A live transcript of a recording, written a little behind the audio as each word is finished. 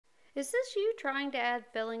Is this you trying to add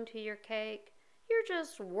filling to your cake? You're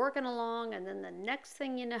just working along and then the next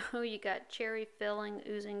thing you know, you got cherry filling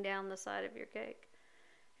oozing down the side of your cake.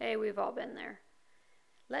 Hey, we've all been there.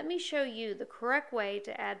 Let me show you the correct way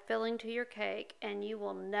to add filling to your cake and you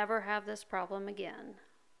will never have this problem again.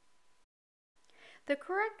 The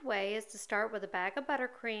correct way is to start with a bag of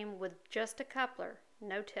buttercream with just a coupler,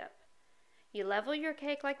 no tip. You level your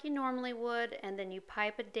cake like you normally would, and then you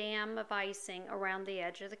pipe a dam of icing around the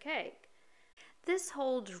edge of the cake. This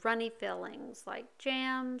holds runny fillings like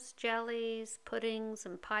jams, jellies, puddings,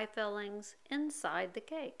 and pie fillings inside the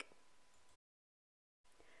cake.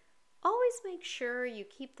 Always make sure you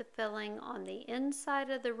keep the filling on the inside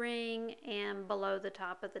of the ring and below the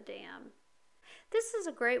top of the dam. This is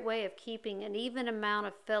a great way of keeping an even amount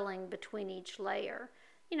of filling between each layer.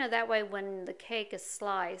 That way when the cake is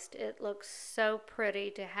sliced, it looks so pretty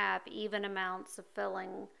to have even amounts of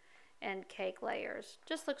filling and cake layers.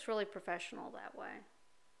 Just looks really professional that way.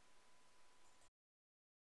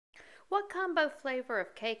 What combo flavor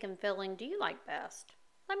of cake and filling do you like best?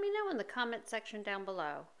 Let me know in the comment section down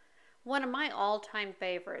below. One of my all-time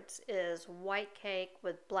favorites is white cake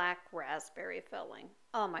with black raspberry filling.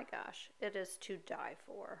 Oh my gosh, it is to die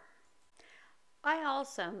for. I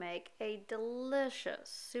also make a delicious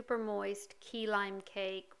super moist key lime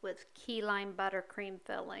cake with key lime buttercream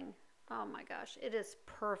filling. Oh my gosh, it is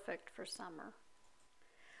perfect for summer.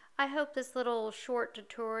 I hope this little short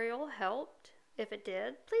tutorial helped. If it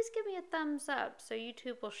did, please give me a thumbs up so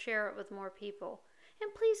YouTube will share it with more people.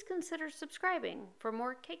 And please consider subscribing for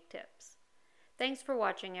more cake tips. Thanks for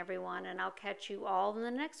watching everyone, and I'll catch you all in the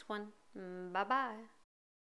next one. Bye-bye.